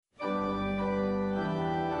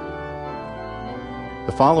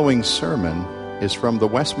The following sermon is from the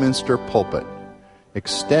Westminster pulpit,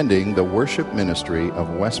 extending the worship ministry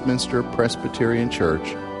of Westminster Presbyterian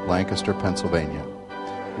Church, Lancaster, Pennsylvania.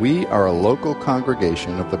 We are a local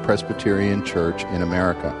congregation of the Presbyterian Church in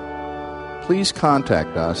America. Please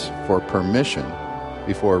contact us for permission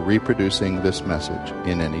before reproducing this message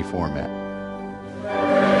in any format.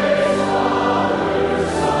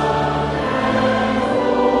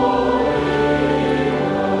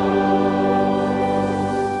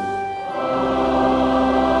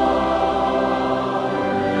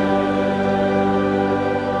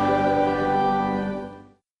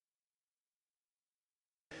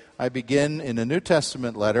 I begin in a New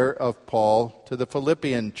Testament letter of Paul to the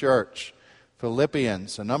Philippian church.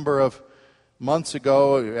 Philippians. A number of months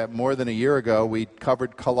ago, more than a year ago, we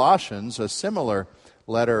covered Colossians, a similar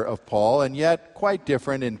letter of Paul, and yet quite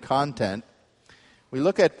different in content. We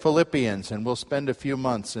look at Philippians, and we'll spend a few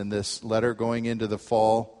months in this letter going into the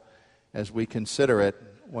fall as we consider it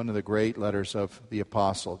one of the great letters of the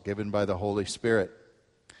apostle given by the Holy Spirit.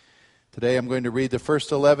 Today I'm going to read the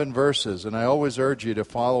first 11 verses, and I always urge you to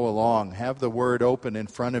follow along. Have the Word open in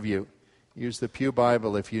front of you. Use the Pew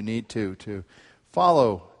Bible if you need to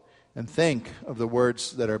follow and think of the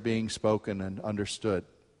words that are being spoken and understood.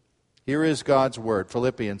 Here is God's Word,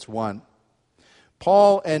 Philippians 1.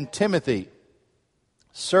 Paul and Timothy,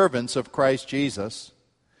 servants of Christ Jesus,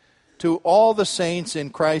 to all the saints in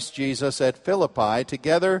Christ Jesus at Philippi,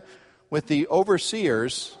 together with the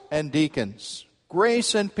overseers and deacons.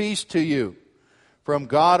 Grace and peace to you from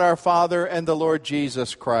God our Father and the Lord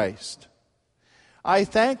Jesus Christ. I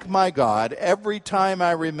thank my God every time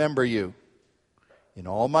I remember you. In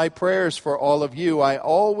all my prayers for all of you, I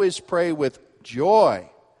always pray with joy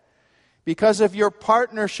because of your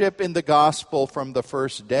partnership in the gospel from the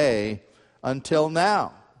first day until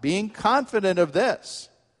now, being confident of this,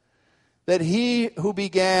 that he who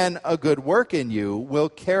began a good work in you will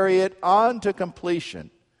carry it on to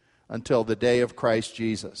completion until the day of Christ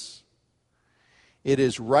Jesus. It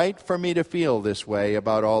is right for me to feel this way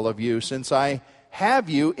about all of you, since I have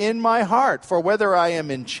you in my heart. For whether I am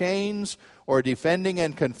in chains or defending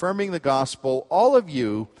and confirming the gospel, all of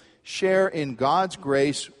you share in God's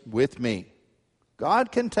grace with me. God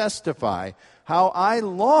can testify how I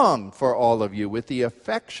long for all of you with the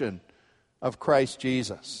affection of Christ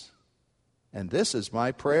Jesus. And this is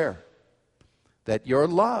my prayer, that your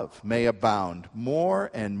love may abound more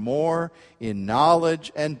and more in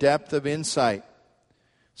knowledge and depth of insight,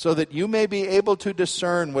 so that you may be able to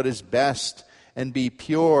discern what is best and be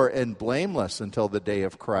pure and blameless until the day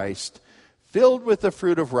of Christ, filled with the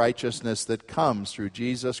fruit of righteousness that comes through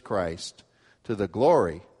Jesus Christ, to the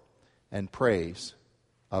glory and praise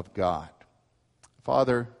of God.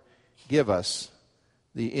 Father, give us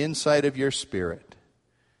the insight of your Spirit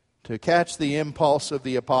to catch the impulse of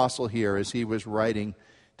the apostle here as he was writing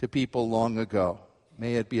to people long ago.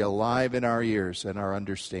 May it be alive in our ears and our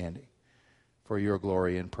understanding for your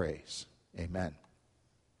glory and praise. Amen.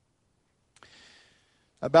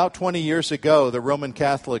 About 20 years ago, the Roman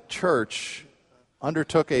Catholic Church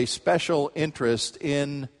undertook a special interest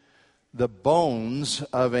in the bones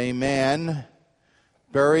of a man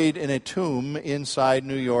buried in a tomb inside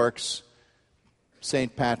New York's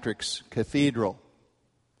St. Patrick's Cathedral.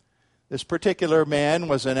 This particular man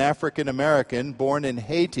was an African American born in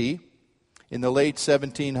Haiti in the late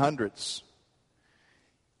 1700s.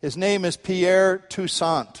 His name is Pierre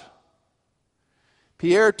Toussaint.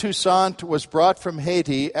 Pierre Toussaint was brought from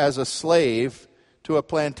Haiti as a slave to a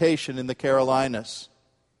plantation in the Carolinas.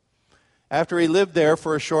 After he lived there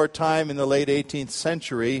for a short time in the late 18th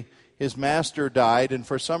century, his master died, and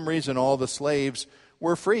for some reason all the slaves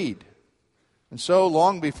were freed. And so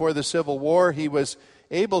long before the Civil War, he was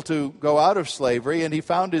able to go out of slavery, and he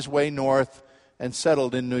found his way north and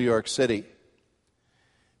settled in New York City.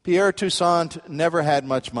 Pierre Toussaint never had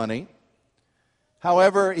much money.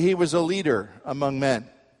 However, he was a leader among men.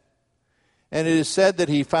 And it is said that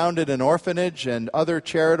he founded an orphanage and other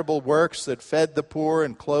charitable works that fed the poor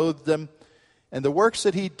and clothed them. And the works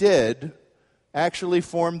that he did actually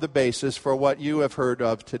formed the basis for what you have heard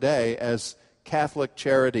of today as Catholic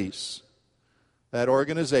Charities. That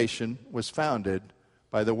organization was founded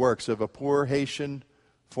by the works of a poor Haitian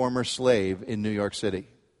former slave in New York City.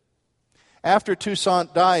 After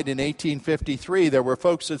Toussaint died in 1853, there were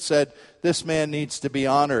folks that said, this man needs to be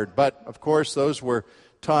honored. But, of course, those were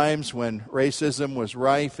times when racism was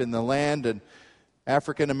rife in the land and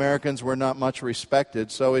African Americans were not much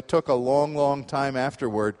respected. So it took a long, long time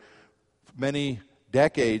afterward, many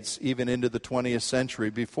decades, even into the 20th century,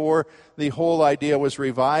 before the whole idea was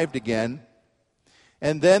revived again.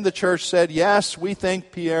 And then the church said, yes, we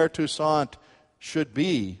think Pierre Toussaint should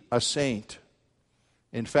be a saint.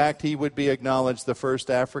 In fact, he would be acknowledged the first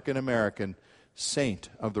African American saint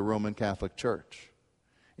of the Roman Catholic Church.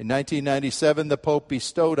 In 1997, the Pope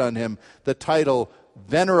bestowed on him the title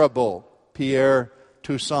Venerable Pierre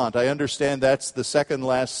Toussaint. I understand that's the second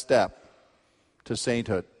last step to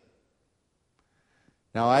sainthood.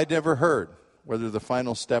 Now, I'd never heard whether the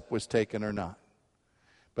final step was taken or not.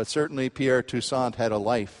 But certainly Pierre Toussaint had a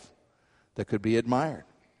life that could be admired.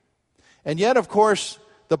 And yet, of course,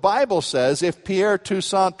 the Bible says if Pierre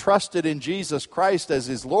Toussaint trusted in Jesus Christ as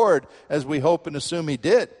his Lord, as we hope and assume he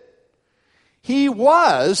did, he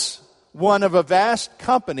was one of a vast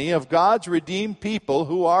company of God's redeemed people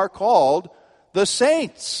who are called the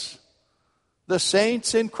saints. The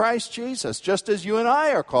saints in Christ Jesus, just as you and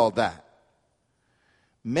I are called that.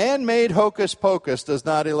 Man-made hocus pocus does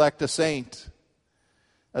not elect a saint.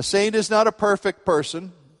 A saint is not a perfect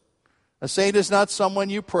person. A saint is not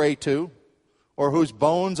someone you pray to or whose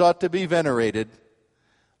bones ought to be venerated.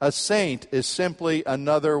 A saint is simply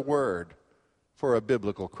another word for a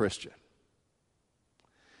biblical Christian.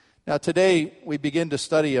 Now today we begin to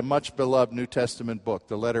study a much beloved New Testament book,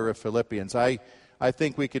 the letter of Philippians. I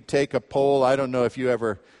think we could take a poll. I don't know if you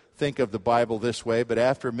ever think of the Bible this way, but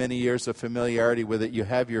after many years of familiarity with it, you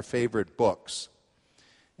have your favorite books.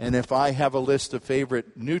 And if I have a list of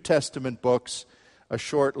favorite New Testament books, a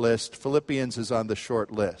short list, Philippians is on the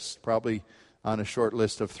short list, probably on a short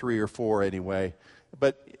list of 3 or 4 anyway.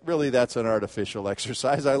 But really that's an artificial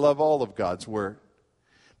exercise. I love all of God's Word.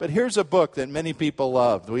 But here's a book that many people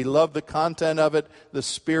love. We love the content of it, the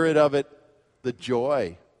spirit of it, the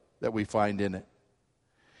joy that we find in it.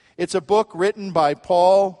 It's a book written by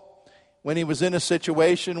Paul when he was in a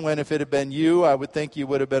situation when, if it had been you, I would think you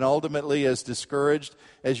would have been ultimately as discouraged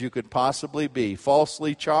as you could possibly be.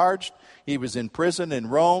 Falsely charged. He was in prison in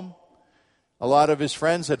Rome. A lot of his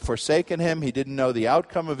friends had forsaken him. He didn't know the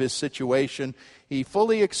outcome of his situation. He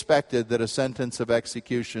fully expected that a sentence of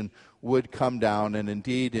execution would come down, and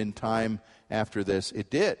indeed, in time after this,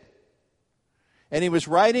 it did. And he was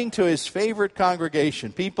writing to his favorite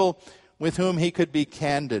congregation, people with whom he could be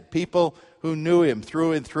candid, people who knew him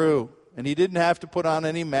through and through, and he didn't have to put on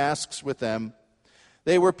any masks with them.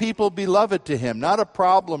 They were people beloved to him, not a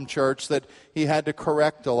problem church that he had to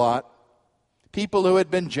correct a lot. People who had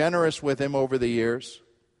been generous with him over the years.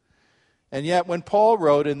 And yet when Paul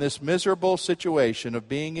wrote in this miserable situation of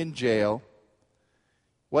being in jail,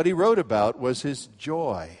 what he wrote about was his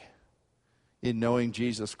joy in knowing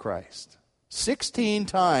Jesus Christ. 16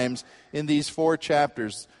 times in these 4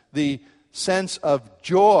 chapters, the sense of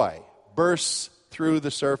joy bursts through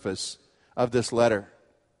the surface of this letter.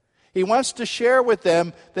 He wants to share with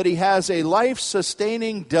them that he has a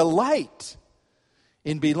life-sustaining delight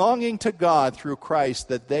in belonging to God through Christ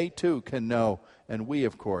that they too can know, and we,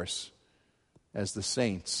 of course, as the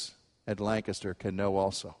saints at Lancaster, can know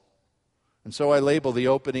also. And so I label the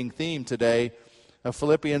opening theme today of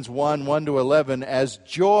Philippians 1:1-11 as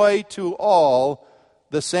joy to all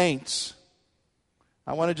the saints.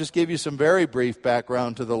 I want to just give you some very brief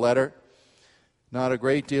background to the letter, not a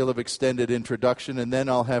great deal of extended introduction, and then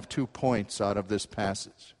I'll have 2 points out of this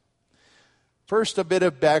passage. First, a bit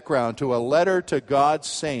of background to a letter to God's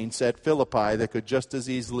saints at Philippi that could just as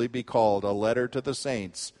easily be called a letter to the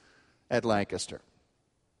saints at Lancaster.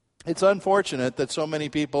 It's unfortunate that so many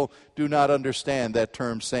people do not understand that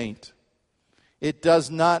term saint. It does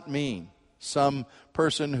not mean some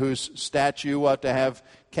person whose statue ought to have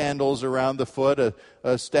candles around the foot,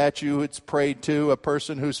 a statue it's prayed to, a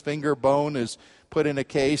person whose finger bone is put in a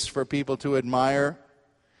case for people to admire.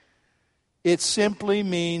 It simply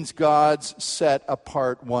means God's set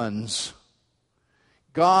apart ones.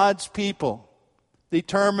 God's people,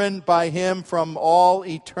 determined by him from all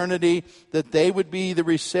eternity that they would be the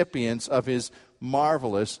recipients of his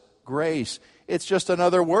marvelous grace. It's just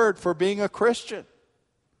another word for being a Christian.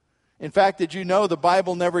 In fact, did you know the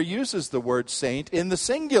Bible never uses the word saint in the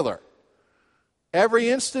singular? Every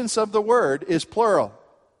instance of the word is plural.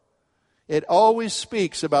 It always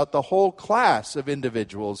speaks about the whole class of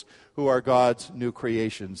individuals who are God's new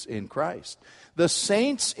creations in Christ. The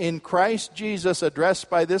saints in Christ Jesus addressed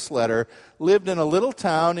by this letter lived in a little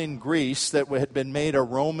town in Greece that had been made a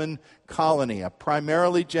Roman colony, a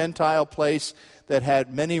primarily Gentile place that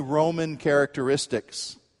had many Roman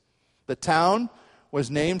characteristics. The town was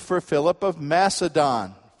named for Philip of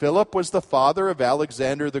Macedon. Philip was the father of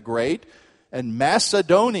Alexander the Great, and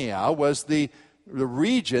Macedonia was the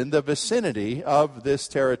region, the vicinity of this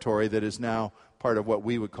territory that is now part of what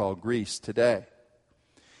we would call Greece today.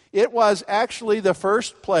 It was actually the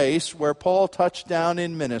first place where Paul touched down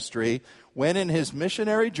in ministry when in his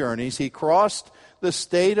missionary journeys he crossed the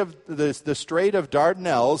Strait of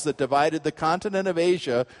Dardanelles that divided the continent of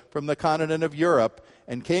Asia from the continent of Europe,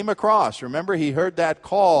 and came across. Remember, he heard that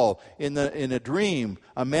call in a dream,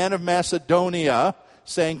 a man of Macedonia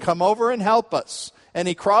saying, "Come over and help us." And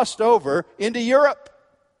he crossed over into Europe.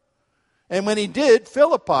 And when he did,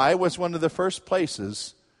 Philippi was one of the first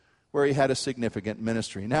places where he had a significant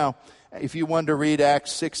ministry. Now, if you want to read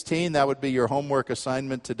Acts 16, that would be your homework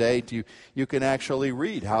assignment today. You can actually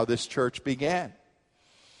read how this church began.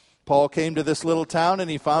 Paul came to this little town and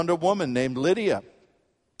he found a woman named Lydia,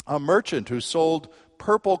 a merchant who sold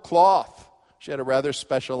purple cloth. She had a rather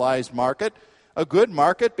specialized market, a good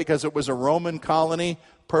market because it was a Roman colony.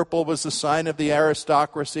 Purple was the sign of the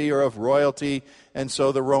aristocracy or of royalty, and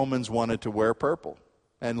so the Romans wanted to wear purple.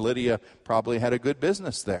 And Lydia probably had a good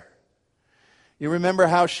business there. You remember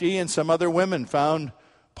how she and some other women found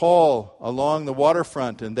Paul along the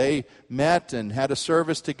waterfront, and they met and had a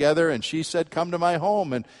service together, and she said, "Come to my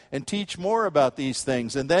home and teach more about these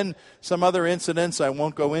things." And then some other incidents I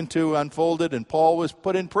won't go into unfolded, and Paul was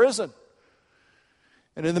put in prison.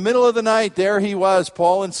 And in the middle of the night, there he was,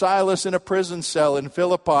 Paul and Silas in a prison cell in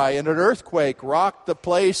Philippi, and an earthquake rocked the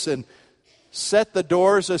place and set the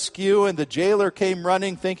doors askew, and the jailer came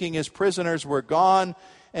running thinking his prisoners were gone.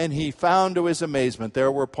 And he found to his amazement, there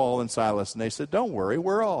were Paul and Silas. And they said, "Don't worry,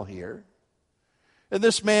 we're all here." And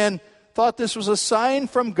this man thought this was a sign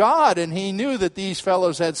from God. And he knew that these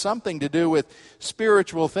fellows had something to do with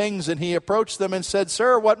spiritual things. And he approached them and said,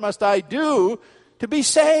 "Sir, what must I do to be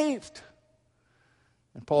saved?"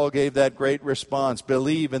 And Paul gave that great response,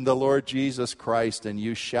 "Believe in the Lord Jesus Christ, and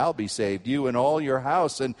you shall be saved, you and all your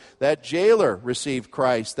house." And that jailer received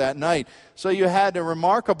Christ that night. So you had a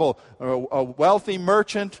remarkable, a wealthy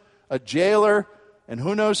merchant, a jailer, and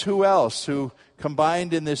who knows who else who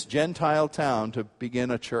combined in this Gentile town to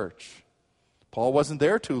begin a church. Paul wasn't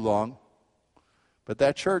there too long, but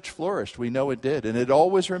that church flourished. We know it did. And it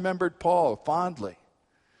always remembered Paul fondly.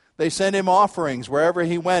 They sent him offerings wherever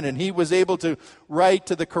he went, and he was able to write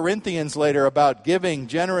to the Corinthians later about giving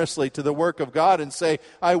generously to the work of God and say,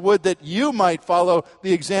 "I would that you might follow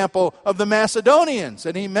the example of the Macedonians."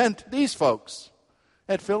 And he meant these folks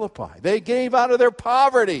at Philippi. They gave out of their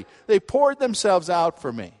poverty. They poured themselves out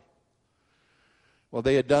for me. Well,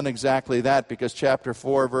 they had done exactly that because chapter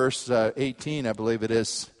 4, verse 18, I believe it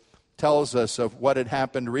is, tells us of what had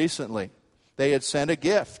happened recently. They had sent a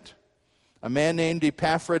gift. A man named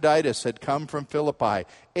Epaphroditus had come from Philippi,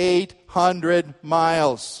 800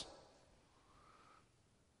 miles.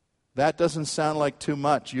 That doesn't sound like too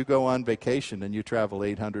much. You go on vacation and you travel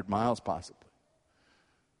 800 miles possibly.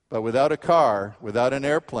 But without a car, without an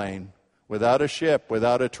airplane, without a ship,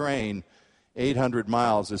 without a train, 800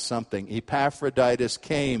 miles is something. Epaphroditus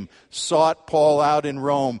came, sought Paul out in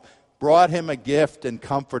Rome, brought him a gift and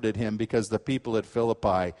comforted him because the people at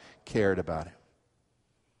Philippi cared about him.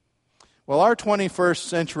 Well, our 21st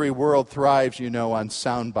century world thrives, on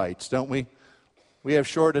sound bites, don't we? We have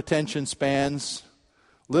short attention spans.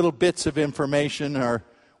 Little bits of information are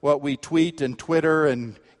what we tweet and Twitter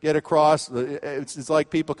and get across. It's like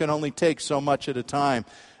people can only take so much at a time.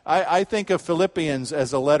 I think of Philippians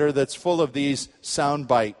as a letter that's full of these sound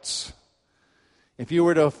bites. If you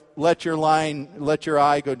were to let your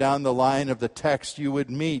eye go down the line of the text, you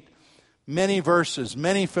would meet many verses,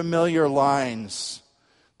 many familiar lines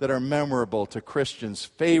that are memorable to Christians,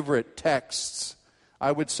 favorite texts.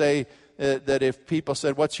 I would say that if people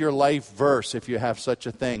said, "What's your life verse?" if you have such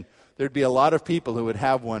a thing, there'd be a lot of people who would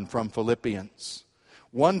have one from Philippians.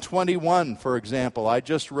 121, for example. I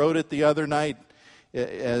just wrote it the other night,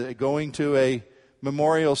 going to a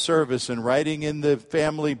memorial service and writing in the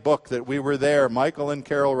family book that we were there. Michael and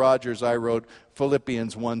Carol Rogers, I wrote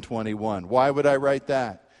Philippians 1:21. Why would I write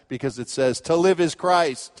that? Because it says, "To live is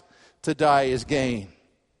Christ, to die is gain."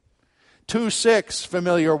 2:6,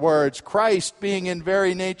 familiar words. Christ, being in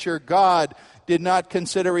very nature God, did not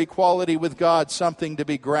consider equality with God something to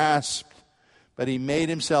be grasped, but he made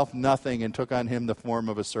himself nothing and took on him the form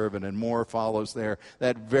of a servant. And more follows there.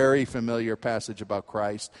 That very familiar passage about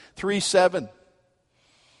Christ. 3:7,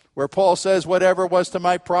 where Paul says, "Whatever was to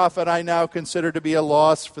my profit, I now consider to be a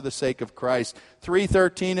loss for the sake of Christ."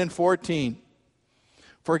 3:13 and 14.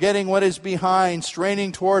 Forgetting what is behind,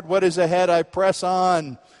 straining toward what is ahead, I press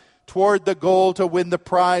on toward the goal to win the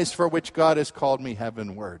prize for which God has called me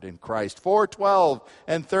heavenward in Christ. 4:12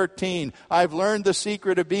 and 13. I've learned the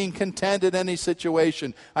secret of being content in any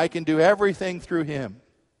situation. I can do everything through him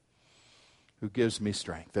who gives me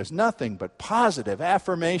strength. There's nothing but positive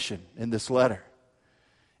affirmation in this letter.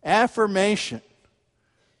 Affirmation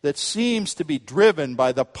that seems to be driven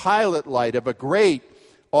by the pilot light of a great,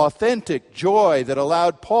 authentic joy that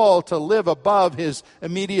allowed Paul to live above his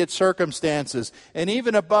immediate circumstances and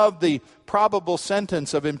even above the probable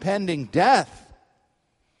sentence of impending death.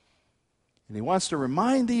 And he wants to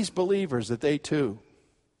remind these believers that they too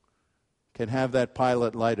can have that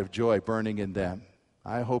pilot light of joy burning in them.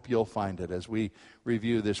 I hope you'll find it as we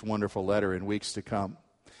review this wonderful letter in weeks to come.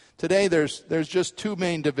 Today there's just two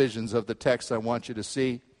main divisions of the text I want you to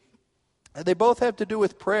see. And they both have to do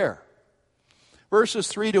with prayer. Verses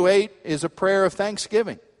 3 to 8 is a prayer of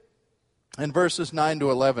thanksgiving. And verses 9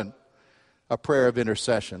 to 11, a prayer of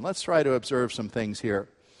intercession. Let's try to observe some things here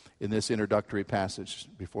in this introductory passage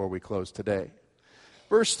before we close today.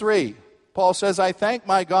 Verse 3, Paul says, I thank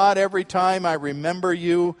my God every time I remember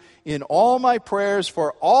you. In all my prayers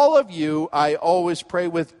for all of you, I always pray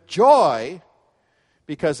with joy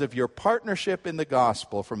because of your partnership in the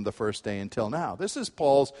gospel from the first day until now. This is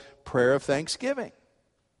Paul's prayer of thanksgiving.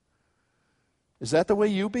 Is that the way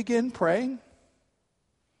you begin praying?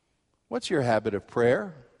 What's your habit of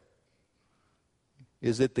prayer?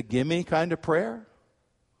 Is it the gimme kind of prayer?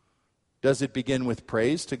 Does it begin with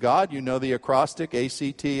praise to God? You know the acrostic,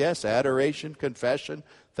 ACTS, adoration, confession,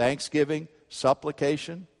 thanksgiving,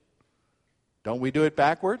 supplication. Don't we do it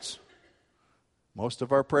backwards? Most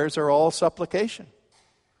of our prayers are all supplication.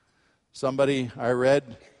 Somebody I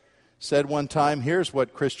read said one time, here's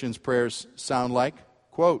what Christians' prayers sound like.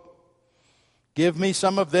 Quote, give me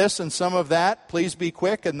some of this and some of that. Please be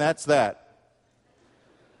quick, and that's that.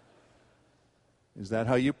 Is that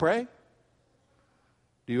how you pray?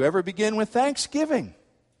 Do you ever begin with thanksgiving?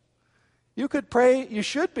 You could pray, you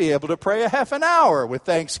should be able to pray a half an hour with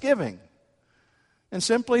thanksgiving. And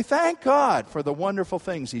simply thank God for the wonderful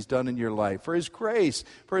things He's done in your life, for His grace,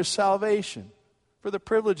 for His salvation, for the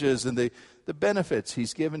privileges and the benefits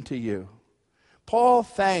He's given to you. Paul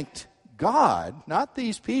thanked God, not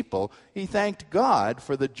these people. He thanked God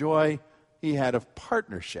for the joy he had of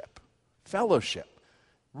partnership, fellowship,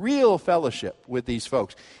 real fellowship with these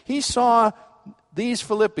folks. He saw these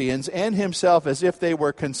Philippians and himself as if they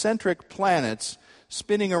were concentric planets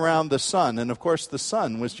spinning around the sun. And of course, the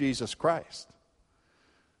sun was Jesus Christ.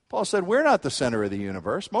 Paul said, we're not the center of the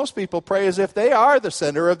universe. Most people pray as if they are the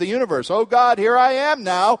center of the universe. Oh God, here I am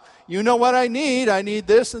now. You know what I need. I need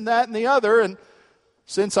this and that and the other. And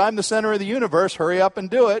since I'm the center of the universe, hurry up and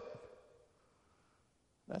do it.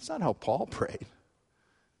 That's not how Paul prayed. He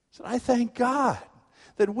said, I thank God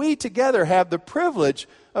that we together have the privilege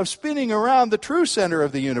of spinning around the true center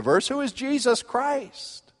of the universe, who is Jesus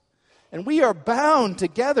Christ. And we are bound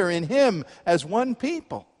together in Him as one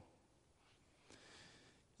people.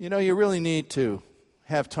 You know, you really need to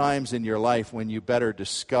have times in your life when you better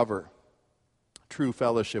discover true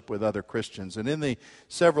fellowship with other Christians. And in the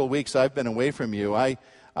several weeks I've been away from you, I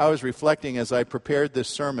was reflecting as I prepared this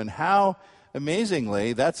sermon how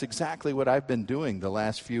amazingly that's exactly what I've been doing the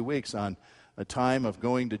last few weeks on a time of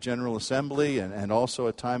going to General Assembly and also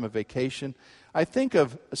a time of vacation. I think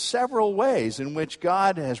of several ways in which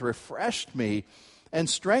God has refreshed me and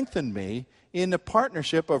strengthened me in the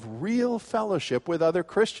partnership of real fellowship with other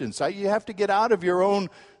Christians. You have to get out of your own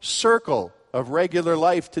circle of regular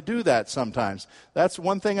life to do that sometimes. That's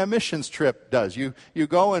one thing a missions trip does. You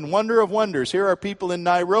go and wonder of wonders. Here are people in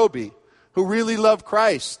Nairobi who really love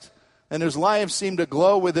Christ and whose lives seem to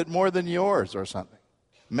glow with it more than yours or something.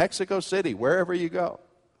 Mexico City, wherever you go.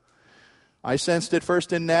 I sensed it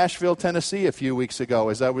first in Nashville, Tennessee a few weeks ago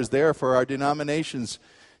as I was there for our denomination's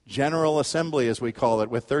General Assembly, as we call it,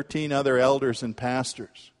 with 13 other elders and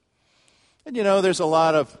pastors. And you know, there's a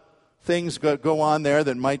lot of things go on there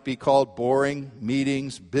that might be called boring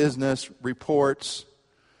meetings, business, reports.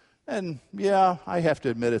 And yeah, I have to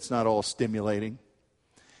admit it's not all stimulating.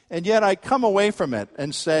 And yet I come away from it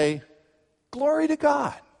and say, glory to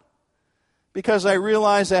God. Because I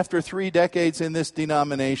realize after 3 decades in this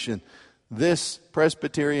denomination, this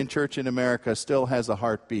Presbyterian church in America still has a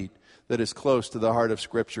heartbeat that is close to the heart of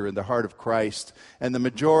Scripture and the heart of Christ. And the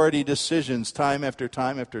majority decisions, time after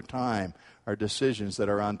time after time, are decisions that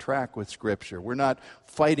are on track with Scripture. We're not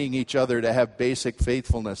fighting each other to have basic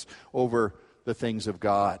faithfulness over the things of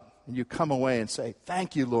God. And you come away and say,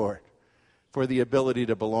 thank you, Lord, for the ability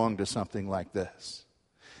to belong to something like this.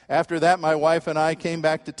 After that, my wife and I came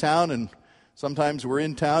back to town, and sometimes we're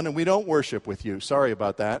in town and we don't worship with you. Sorry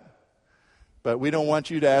about that. But we don't want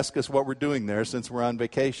you to ask us what we're doing there since we're on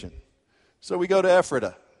vacation. So we go to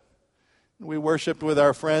Ephrata. We worshiped with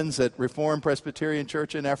our friends at Reformed Presbyterian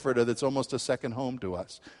Church in Ephrata that's almost a second home to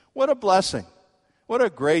us. What a blessing. What a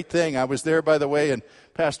great thing. I was there, by the way, and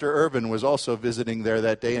Pastor Irvin was also visiting there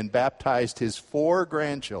that day and baptized his 4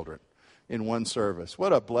 grandchildren in one service.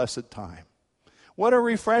 What a blessed time. What a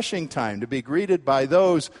refreshing time to be greeted by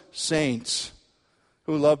those saints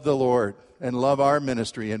who love the Lord and love our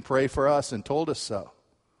ministry and pray for us and told us so.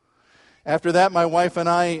 After that, my wife and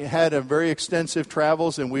I had a very extensive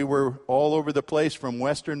travels, and we were all over the place from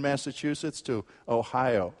western Massachusetts to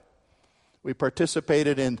Ohio. We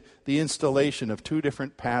participated in the installation of 2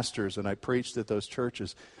 different pastors, and I preached at those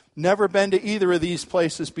churches. Never been to either of these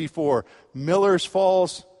places before. Millers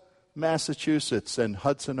Falls, Massachusetts, and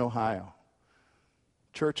Hudson, Ohio.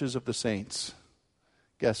 Churches of the Saints.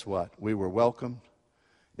 Guess what? We were welcomed.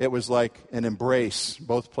 It was like an embrace,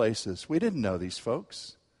 both places. We didn't know these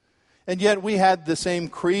folks. And yet we had the same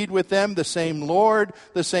creed with them, the same Lord,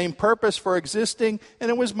 the same purpose for existing, and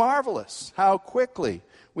it was marvelous how quickly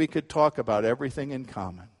we could talk about everything in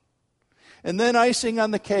common. And then icing on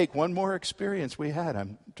the cake, one more experience we had.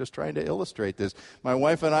 I'm just trying to illustrate this. My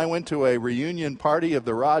wife and I went to a reunion party of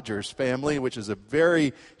the Rogers family, which is a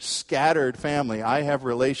very scattered family. I have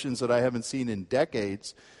relations that I haven't seen in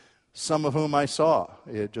decades, some of whom I saw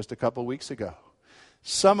just a couple weeks ago.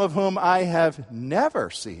 Some of whom I have never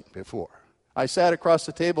seen before. I sat across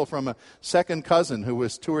the table from a second cousin who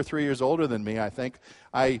was 2 or 3 years older than me, I think.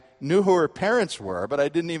 I knew who her parents were, but I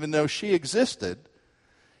didn't even know she existed.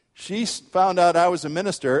 She found out I was a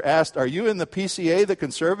minister, asked, "Are you in the PCA, the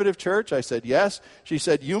conservative church?" I said, "Yes." She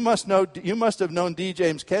said, You must have known D.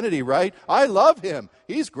 James Kennedy, right? I love him.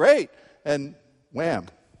 He's great." And wham,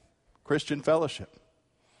 Christian Fellowship.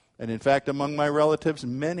 And in fact, among my relatives,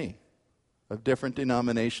 many of different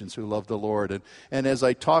denominations who love the Lord. And as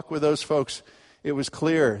I talked with those folks, it was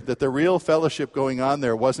clear that the real fellowship going on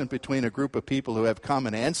there wasn't between a group of people who have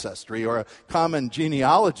common ancestry or a common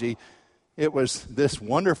genealogy. It was this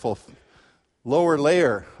wonderful lower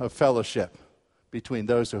layer of fellowship between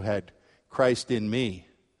those who had Christ in me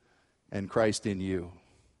and Christ in you.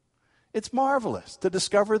 It's marvelous to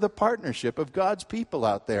discover the partnership of God's people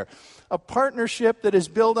out there. A partnership that is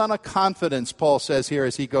built on a confidence, Paul says here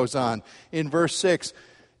as he goes on in verse 6.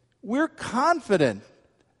 We're confident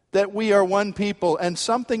that we are one people, and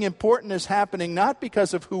something important is happening not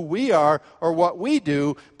because of who we are or what we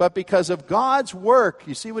do, but because of God's work.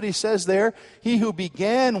 You see what he says there? He who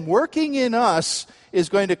began working in us is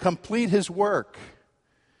going to complete his work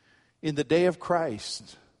in the day of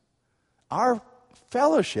Christ. Our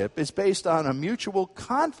fellowship is based on a mutual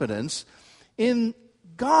confidence in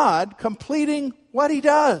God completing what he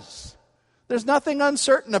does. There's nothing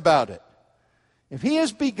uncertain about it. If he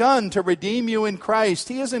has begun to redeem you in Christ,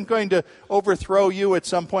 he isn't going to overthrow you at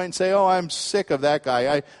some point and say, "Oh, I'm sick of that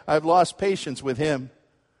guy. I've lost patience with him."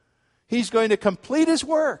 He's going to complete his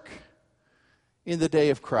work in the day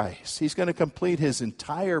of Christ. He's going to complete his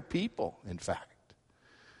entire people, in fact.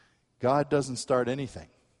 God doesn't start anything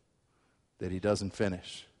that he doesn't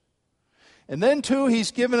finish. And then, too,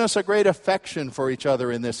 he's given us a great affection for each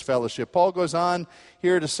other in this fellowship. Paul goes on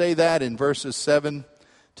here to say that in verses 7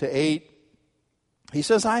 to 8. He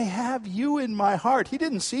says, "I have you in my heart." He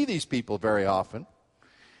didn't see these people very often.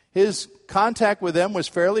 His contact with them was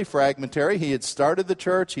fairly fragmentary. He had started the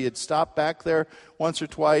church. He had stopped back there once or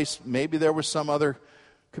twice. Maybe there was some other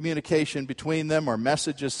communication between them or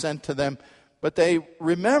messages sent to them. But they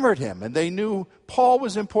remembered him, and they knew Paul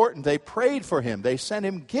was important. They prayed for him. They sent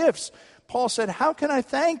him gifts. Paul said, "How can I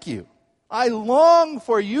thank you? I long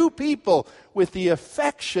for you people with the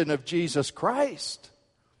affection of Jesus Christ."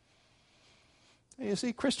 You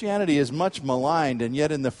see, Christianity is much maligned, and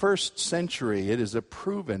yet in the first century it is a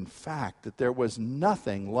proven fact that there was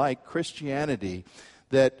nothing like Christianity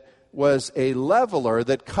that was a leveler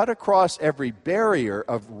that cut across every barrier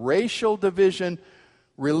of racial division,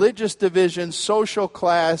 religious division, social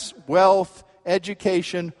class, wealth,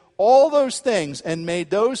 education, all those things, and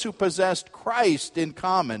made those who possessed Christ in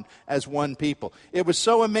common as one people. It was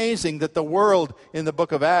so amazing that the world in the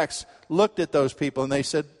book of Acts looked at those people and they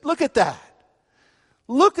said, "Look at that.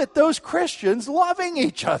 Look at those Christians loving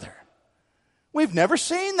each other. We've never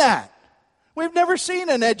seen that. We've never seen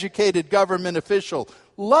an educated government official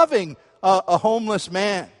loving a homeless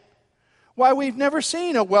man. Why, we've never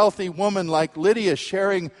seen a wealthy woman like Lydia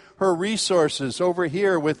sharing her resources over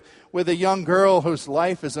here with a young girl whose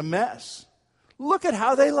life is a mess. Look at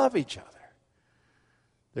how they love each other."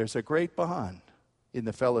 There's a great bond in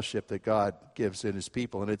the fellowship that God gives in his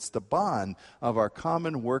people, and it's the bond of our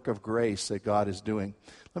common work of grace that God is doing.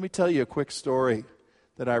 Let me tell you a quick story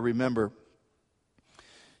that I remember.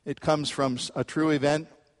 It comes from a true event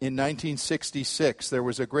in 1966. There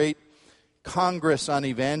was a great Congress on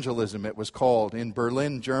Evangelism, it was called, in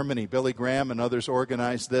Berlin, Germany. Billy Graham and others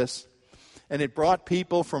organized this, and it brought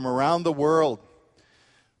people from around the world.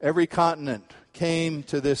 Every continent came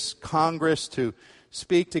to this Congress to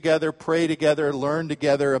speak together, pray together, learn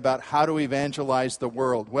together about how to evangelize the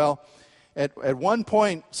world. Well, at one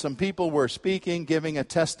point, some people were speaking, giving a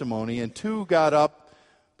testimony, and two got up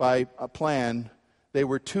by a plan. They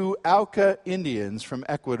were two Auca Indians from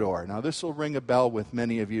Ecuador. Now, this will ring a bell with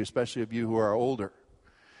many of you, especially of you who are older.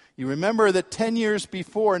 You remember that 10 years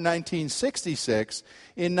before 1966,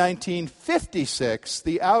 in 1956,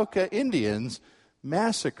 the Auca Indians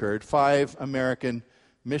massacred 5 American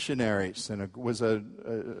missionaries. And it was a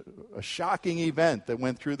shocking event that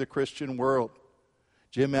went through the Christian world.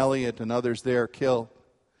 Jim Elliot and others there killed.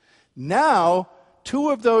 Now, 2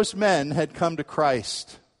 of those men had come to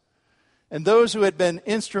Christ. And those who had been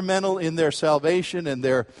instrumental in their salvation and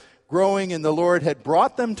their growing in the Lord had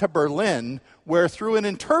brought them to Berlin, where through an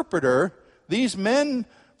interpreter, these men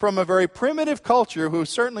from a very primitive culture who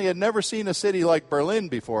certainly had never seen a city like Berlin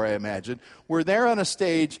before, I imagine, were there on a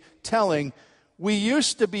stage telling, we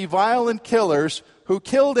used to be violent killers who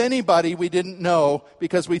killed anybody we didn't know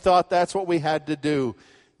because we thought that's what we had to do.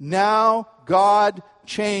 Now God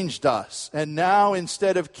changed us, and now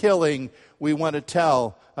instead of killing, we want to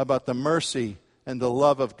tell about the mercy and the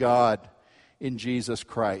love of God in Jesus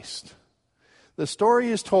Christ. The story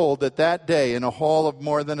is told that day in a hall of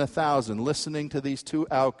more than 1,000, listening to these 2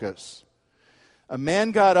 Aucas, a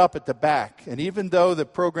man got up at the back, and even though the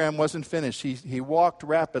program wasn't finished, he walked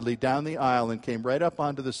rapidly down the aisle and came right up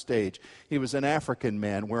onto the stage. He was an African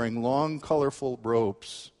man wearing long, colorful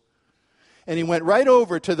robes. And he went right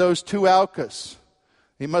over to those 2 Aucas.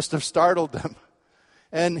 He must have startled them.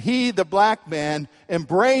 And he, the black man,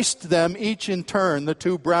 embraced them each in turn, the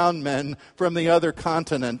 2 brown men from the other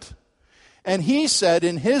continent. And he said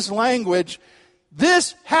in his language,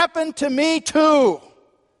 "This happened to me too.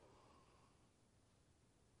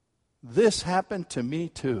 This happened to me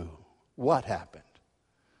too." What happened?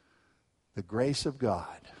 The grace of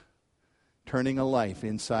God, turning a life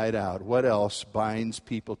inside out. What else binds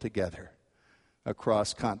people together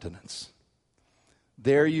across continents?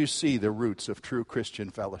 There you see the roots of true Christian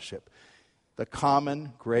fellowship. The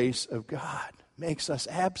common grace of God makes us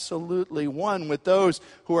absolutely one with those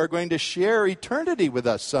who are going to share eternity with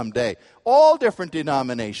us someday. All different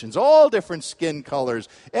denominations, all different skin colors,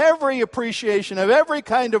 every appreciation of every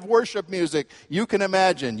kind of worship music you can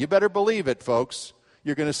imagine. You better believe it, folks.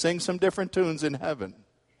 You're going to sing some different tunes in heaven.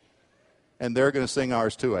 And they're going to sing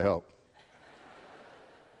ours too, I hope.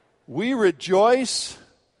 We rejoice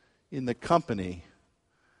in the company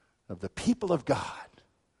of the people of God.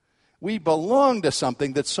 We belong to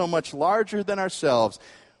something that's so much larger than ourselves.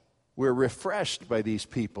 We're refreshed by these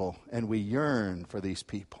people, and we yearn for these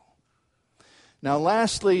people. Now,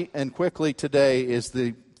 lastly and quickly today is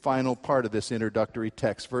the final part of this introductory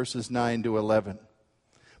text, verses 9 to 11.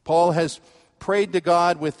 Paul has prayed to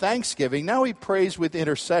God with thanksgiving. Now he prays with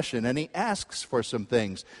intercession, and he asks for some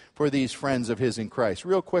things for these friends of his in Christ.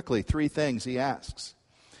 Real quickly, 3 things he asks.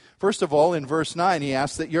 First of all, in verse 9, he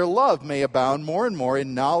asks that your love may abound more and more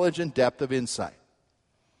in knowledge and depth of insight.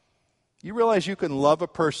 You realize you can love a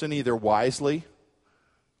person either wisely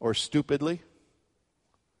or stupidly?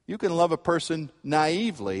 You can love a person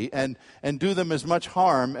naively and do them as much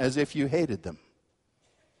harm as if you hated them.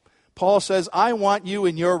 Paul says, I want you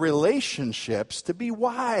in your relationships to be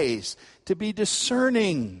wise, to be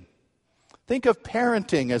discerning. Think of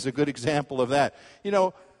parenting as a good example of that. You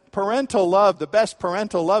know, parental love, the best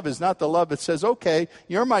parental love is not the love that says, okay,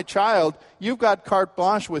 you're my child, you've got carte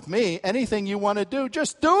blanche with me, anything you want to do,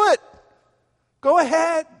 just do it. Go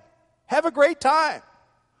ahead. Have a great time.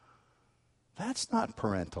 That's not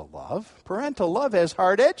parental love. Parental love has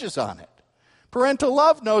hard edges on it. Parental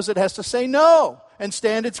love knows it has to say no and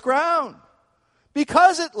stand its ground.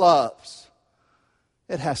 Because it loves,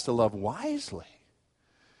 it has to love wisely.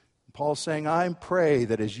 Paul's saying, I pray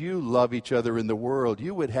that as you love each other in the world,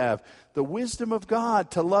 you would have the wisdom of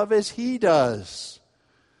God to love as he does,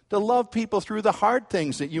 to love people through the hard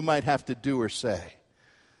things that you might have to do or say,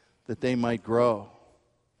 that they might grow.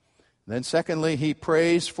 Then secondly, he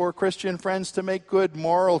prays for Christian friends to make good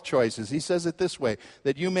moral choices. He says it this way,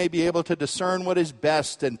 that you may be able to discern what is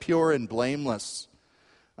best and pure and blameless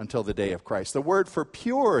until the day of Christ. The word for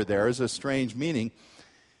pure there is a strange meaning.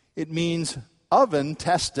 It means oven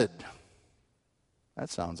tested. That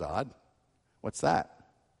sounds odd. What's that?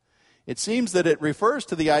 It seems that it refers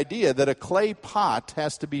to the idea that a clay pot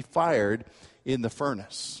has to be fired in the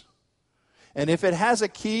furnace. And if it has a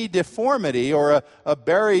key deformity or a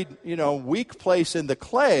buried, weak place in the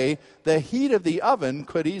clay, the heat of the oven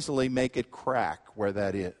could easily make it crack where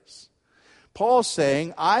that is. Paul's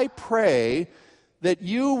saying, I pray that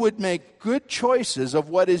you would make good choices of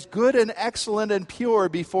what is good and excellent and pure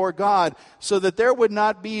before God, so that there would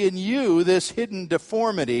not be in you this hidden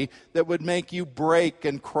deformity that would make you break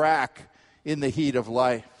and crack in the heat of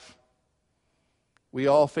life. We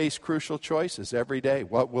all face crucial choices every day.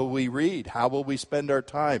 What will we read? How will we spend our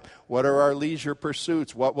time? What are our leisure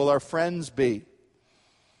pursuits? What will our friends be?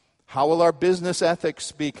 How will our business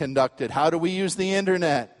ethics be conducted? How do we use the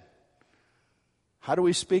internet? How do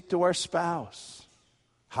we speak to our spouse?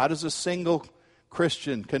 How does a single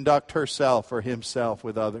Christian conduct herself or himself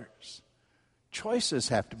with others? Choices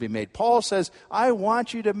have to be made. Paul says, I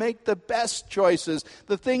want you to make the best choices,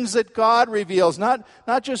 the things that God reveals, not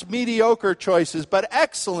just mediocre choices, but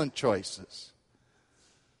excellent choices,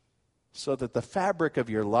 so that the fabric of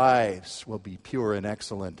your lives will be pure and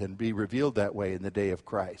excellent and be revealed that way in the day of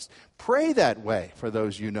Christ. Pray that way for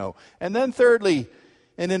those you know. And then thirdly,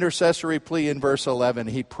 an intercessory plea in verse 11.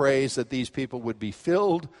 He prays that these people would be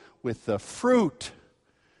filled with the fruit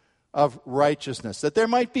of righteousness, that there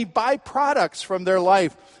might be byproducts from their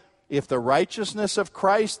life. If the righteousness of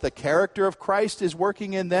Christ, the character of Christ is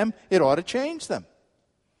working in them, it ought to change them.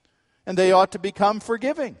 And they ought to become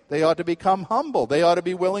forgiving. They ought to become humble. They ought to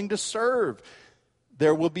be willing to serve.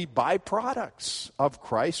 There will be byproducts of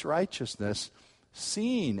Christ's righteousness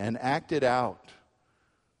seen and acted out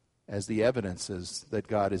as the evidences that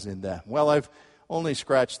God is in them. Well, I've only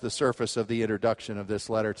scratched the surface of the introduction of this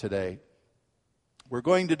letter today. We're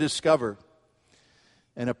going to discover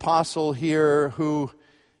an apostle here who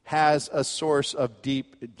has a source of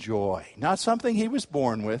deep joy. Not something he was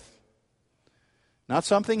born with, not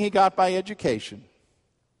something he got by education.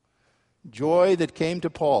 Joy that came to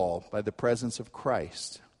Paul by the presence of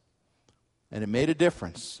Christ. And it made a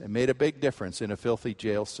difference. It made a big difference in a filthy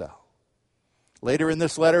jail cell. Later in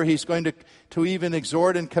this letter, he's going to even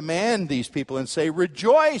exhort and command these people and say,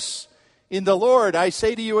 rejoice in the Lord. I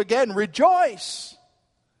say to you again, rejoice.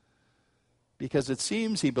 Because it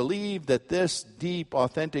seems he believed that this deep,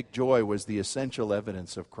 authentic joy was the essential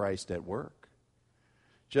evidence of Christ at work.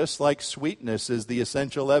 Just like sweetness is the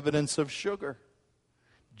essential evidence of sugar,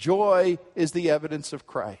 joy is the evidence of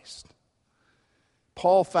Christ.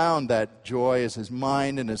 Paul found that joy as his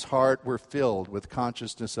mind and his heart were filled with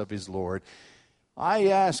consciousness of his Lord. I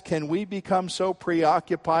ask, can we become so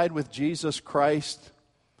preoccupied with Jesus Christ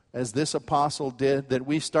as this apostle did, that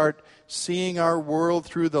we start seeing our world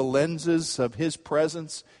through the lenses of his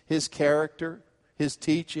presence, his character, his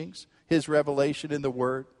teachings, his revelation in the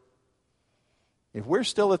Word? If we're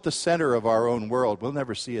still at the center of our own world, we'll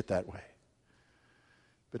never see it that way.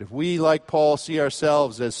 But if we, like Paul, see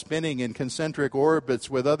ourselves as spinning in concentric orbits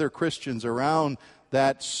with other Christians around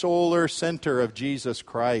that solar center of Jesus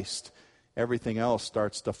Christ, everything else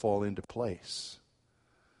starts to fall into place.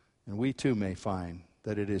 And we too may find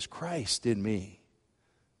that it is Christ in me,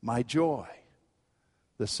 my joy,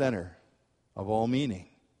 the center of all meaning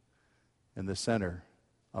and the center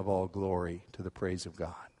of all glory to the praise of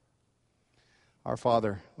God. Our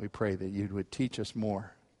Father, we pray that you would teach us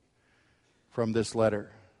more from this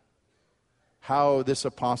letter, how this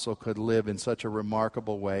apostle could live in such a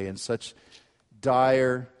remarkable way, in such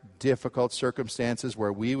dire, difficult circumstances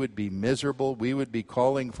where we would be miserable, we would be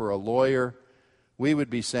calling for a lawyer, we would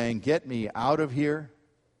be saying, get me out of here.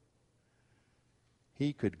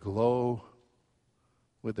 He could glow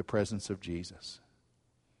with the presence of Jesus.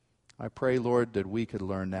 I pray, Lord, that we could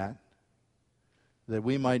learn that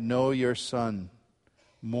we might know your Son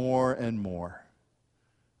more and more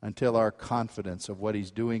until our confidence of what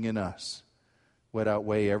he's doing in us would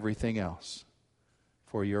outweigh everything else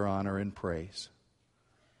for your honor and praise.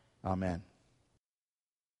 Amen.